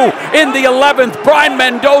Tszyu in the 11th. Brian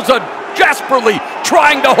Mendoza desperately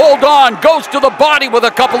trying to hold on, goes to the body with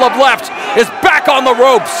a couple of lefts, is back on the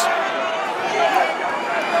ropes.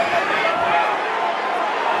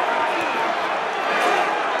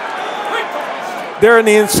 There on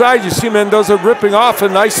the inside, you see Mendoza ripping off a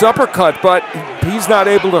nice uppercut, but he's not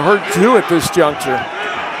able to hurt Tszyu at this juncture.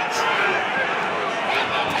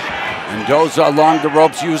 Mendoza along the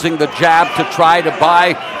ropes using the jab to try to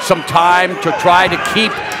buy some time, to try to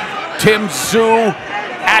keep Tim Tszyu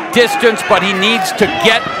at distance, but he needs to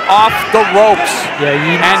get off the ropes. Yeah,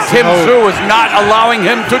 and Tim Tszyu is not allowing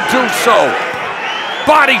him to do so.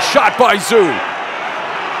 Body shot by Tszyu.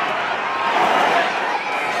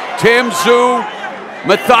 Tim Tszyu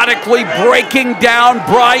methodically breaking down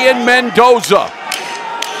Brian Mendoza.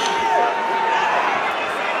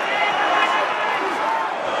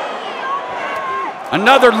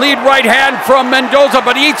 Another lead right hand from Mendoza,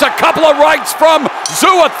 but he eats a couple of rights from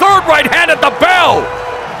Tszyu. A third right hand at the bell.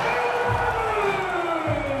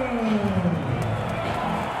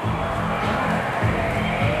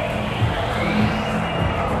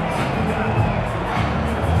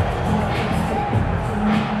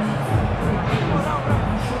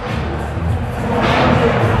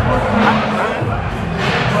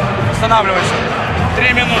 Останавливайся.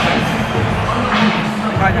 3 минуты.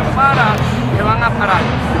 Para, que van a parar.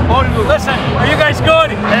 All good. Listen, are you guys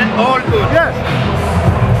good? All good. Yes.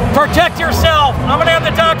 Protect yourself. I'm going to have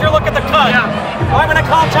the doctor look at the cut. Yeah. I'm going to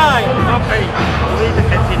call time. Okay.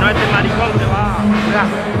 Si no este maricón te va.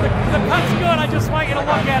 The cut's good. I just want you to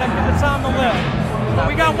look at it because it's on the lip.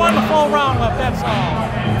 We got one full round left, that's all.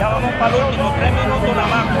 Ya vamos para el último 3 minutos nada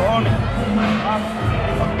más, cojones.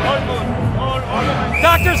 All good. All good.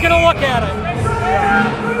 Doctor's going to look at it.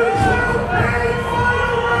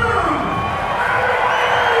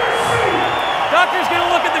 Doctor's going to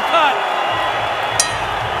look at the cut.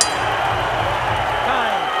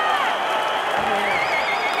 Time.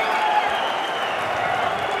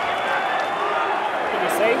 Can you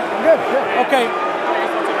say? I'm good. Okay.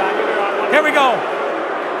 Here we go.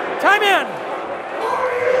 Time in.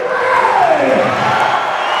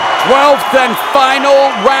 12th and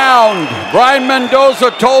final round. Brian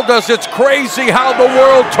Mendoza told us it's crazy how the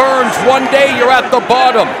world turns. One day you're at the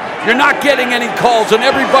bottom. You're not getting any calls and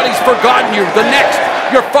everybody's forgotten you. The next,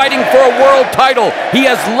 you're fighting for a world title. He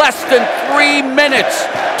has less than 3 minutes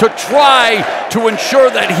to try to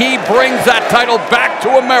ensure that he brings that title back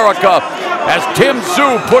to America, as Tim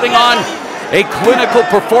Tszyu putting on a clinical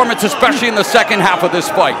performance, especially in the second half of this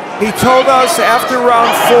fight. He told us after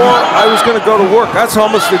round 4, I was going to go to work. That's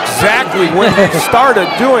almost exactly when he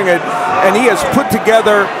started doing it, and he has put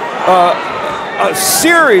together a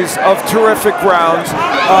series of terrific rounds,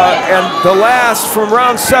 and the last, from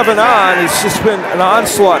round 7 on, it's just been an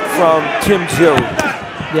onslaught from Tim Tszyu.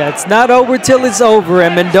 Yeah, it's not over till it's over,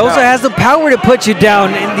 and Mendoza has the power to put you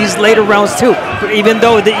down in these later rounds too. But even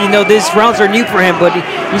though these rounds are new for him, but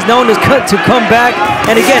he's known to come back.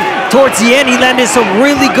 And again, towards the end, he landed some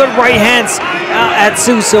really good right hands at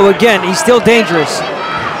Tszyu. So again, he's still dangerous.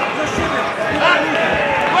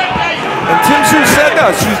 And Tim Tszyu said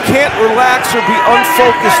to us, you can't relax or be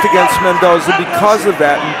unfocused against Mendoza because of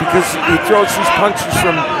that, and because he throws his punches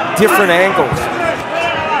from different angles.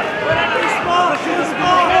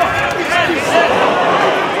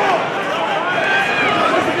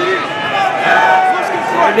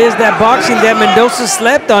 It is that boxing that Mendoza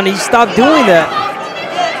slept on. He stopped doing that.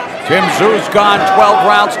 Tim Tszyu's gone 12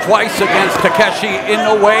 rounds twice against Takeshi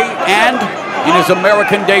Inoue and in his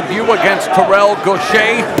American debut against Terrell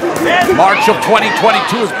Gausha. March of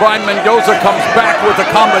 2022 as Brian Mendoza comes back with a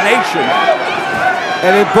combination.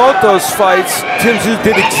 And in both those fights, Tim Tszyu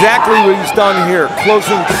did exactly what he's done here,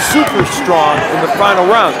 closing super strong in the final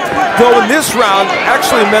round. Though in this round,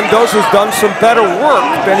 actually Mendoza's done some better work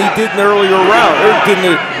than he did in the earlier round, or in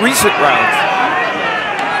the recent rounds.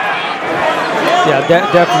 Yeah,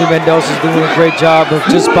 definitely Mendoza's doing a great job of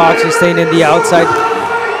just boxing, staying in the outside.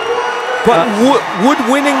 But would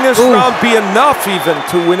winning this round be enough even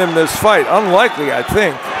to win him this fight? Unlikely, I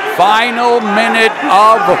think. Final minute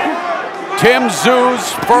of Tim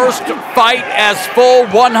Tszyu's first fight as full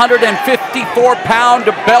 154-pound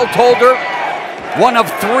belt holder. One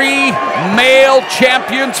of 3 male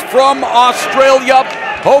champions from Australia,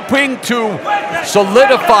 hoping to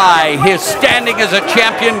solidify his standing as a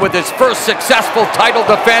champion with his first successful title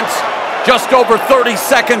defense. Just over 30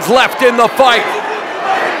 seconds left in the fight.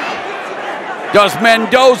 Does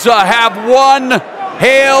Mendoza have one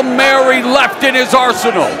Hail Mary left in his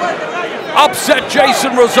arsenal? Upset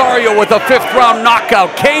Jason Rosario with a 5th round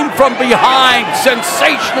knockout. Came from behind,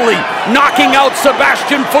 sensationally knocking out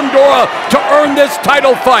Sebastian Fundora to earn this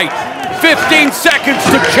title fight. 15 seconds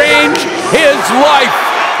to change his life.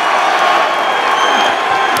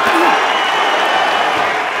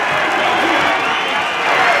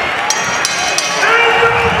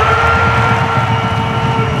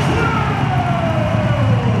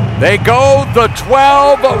 They go the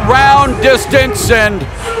 12-round distance, and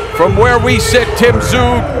from where we sit, Tim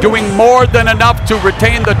Tszyu doing more than enough to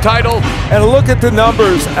retain the title. And look at the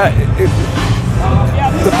numbers.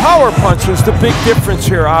 The power punch is the big difference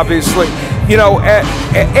here, obviously. You know,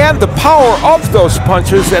 and the power of those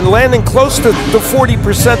punches, and landing close to the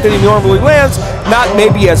 40% that he normally lands. Not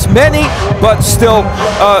maybe as many, but still,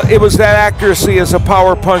 it was that accuracy as a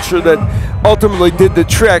power puncher that ultimately did the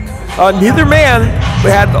trick. Neither man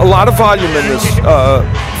had a lot of volume in this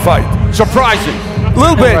fight. Surprising. A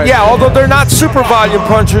little bit, yeah. Although they're not super volume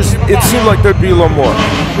punchers, it seemed like there'd be a little more.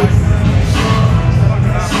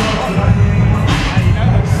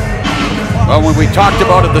 Well, when we talked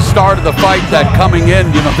about at the start of the fight that coming in,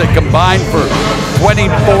 you know, they combined for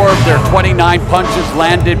 24 of their 29 punches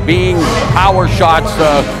landed being power shots.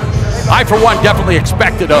 I, for one, definitely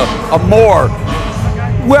expected a more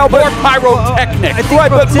pyrotechnic.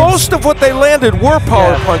 Right, but most of what they landed were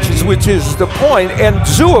power punches, which is the point. And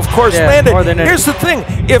Tszyu, of course, landed. Here's the thing.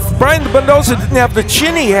 If Brian Mendoza didn't have the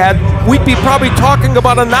chin he had, we'd be probably talking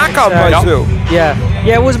about a knockout by Tszyu. Yeah,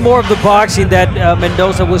 it was more of the boxing that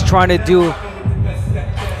Mendoza was trying to do.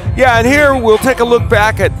 Yeah, and here we'll take a look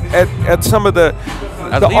back at some of the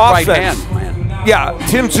offense. Right hand, man. Yeah,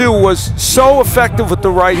 Tim Tszyu was so effective with the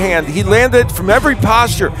right hand. He landed from every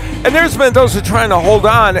posture. And there's Mendoza trying to hold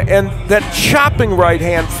on, and that chopping right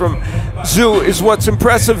hand from Tszyu is what's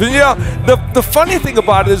impressive. And the funny thing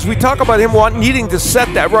about it is we talk about him needing to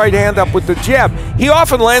set that right hand up with the jab. He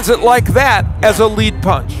often lands it like that as a lead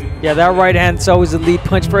punch. Yeah, that right hand's always a lead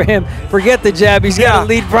punch for him. Forget the jab, he's got a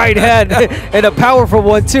lead right hand and a powerful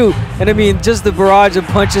one too. And I mean, just the barrage of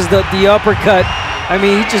punches, the uppercut. I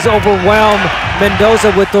mean, he just overwhelmed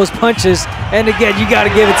Mendoza with those punches. And again, you got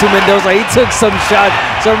to give it to Mendoza. He took some shots,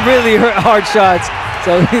 some really hard shots.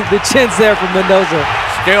 So the chin's there for Mendoza.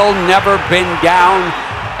 Still never been down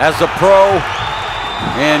as a pro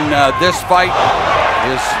in this fight.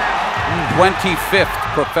 His 25th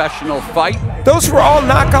professional fight. Those were all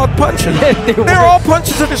knockout punches. They're all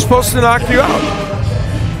punches that are supposed to knock you out.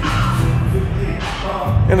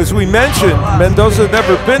 And as we mentioned, Mendoza had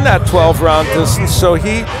never been that 12-round distance, so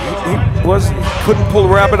he couldn't pull a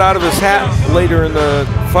rabbit out of his hat later in the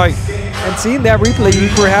fight. And seeing that replay, you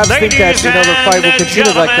perhaps think that the fight will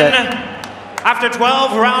continue like that. After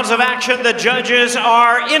 12 rounds of action, the judges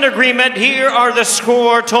are in agreement. Here are the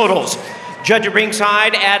score totals. Judge at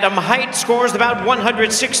ringside, Adam Height scores about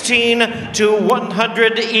 116 to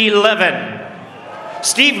 111.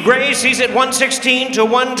 Steve Gray sees it 116 to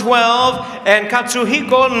 112, and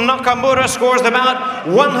Katsuhiko Nakamura scores about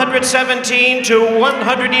 117 to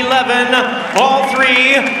 111. All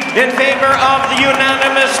three in favor of the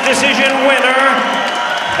unanimous decision winner,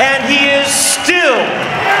 and he is still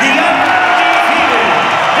the undefeated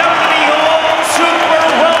WBO Super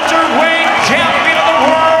Welterweight Champion of the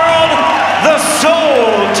world, the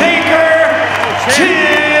Soul Taker, Tim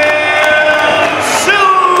Tszyu.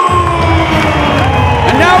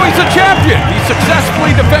 And now he's a champion. He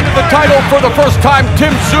successfully defended the title for the first time.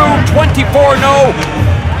 Tim Tszyu, 24-0.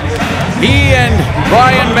 He and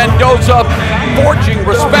Brian Mendoza forging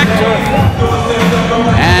respect.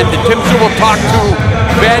 And Tim Tszyu will talk to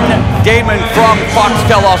Ben Damon from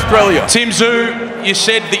Foxtel, Australia. Tim Tszyu, you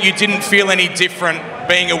said that you didn't feel any different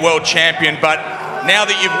being a world champion, but now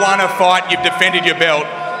that you've won a fight, you've defended your belt,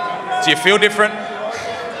 do you feel different?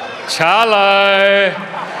 Charlo,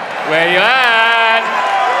 where you at?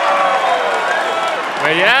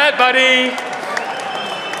 Where you at, buddy?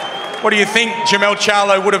 What do you think Jermell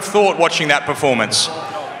Charlo would have thought watching that performance?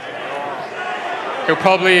 He'll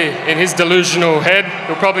probably, in his delusional head,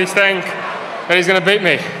 he'll probably think that he's going to beat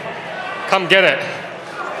me. Come get it.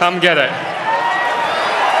 Come get it.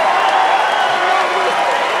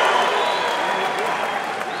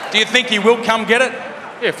 Do you think he will come get it?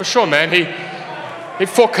 Yeah, for sure, man. He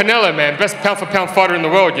fought Canelo, man. Best pound-for-pound fighter in the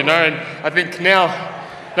world, you know. And I think now,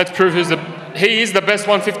 let's prove he is the best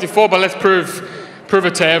 154, but let's prove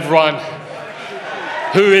it to everyone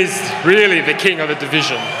who is really the king of the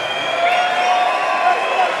division.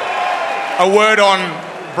 A word on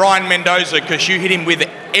Brian Mendoza, because you hit him with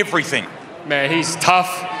everything. Man, he's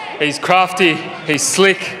tough, he's crafty, he's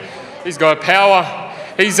slick, he's got power.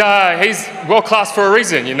 He's world class for a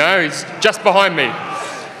reason, you know. He's just behind me.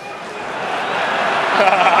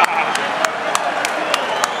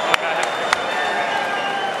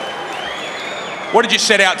 What did you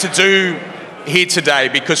set out to do here today?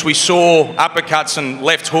 Because we saw uppercuts and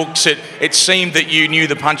left hooks. It seemed that you knew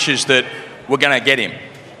the punches that were going to get him.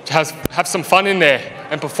 Have some fun in there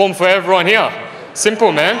and perform for everyone here.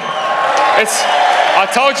 Simple, man. I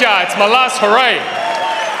told ya, it's my last hooray.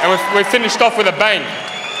 And we finished off with a bang.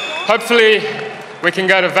 Hopefully, we can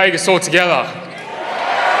go to Vegas all together.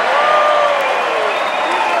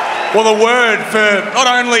 Well, the word for not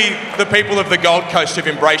only the people of the Gold Coast who've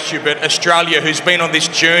embraced you, but Australia, who's been on this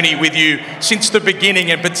journey with you since the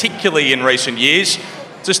beginning, and particularly in recent years.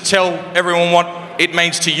 Just tell everyone what it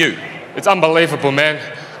means to you. It's unbelievable, man.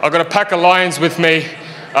 I've got a pack of lions with me,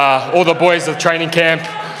 all the boys at training camp,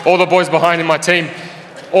 all the boys behind in my team,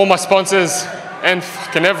 all my sponsors, and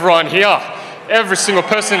fucking everyone here. Every single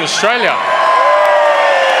person in Australia.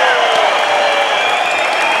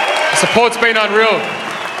 The support's been unreal.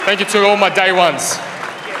 Thank you to all my day ones.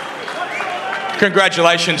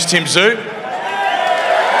 Congratulations, Tim Tszyu.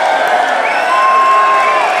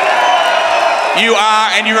 You are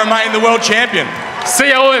and you remain the world champion. See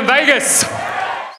you all in Vegas.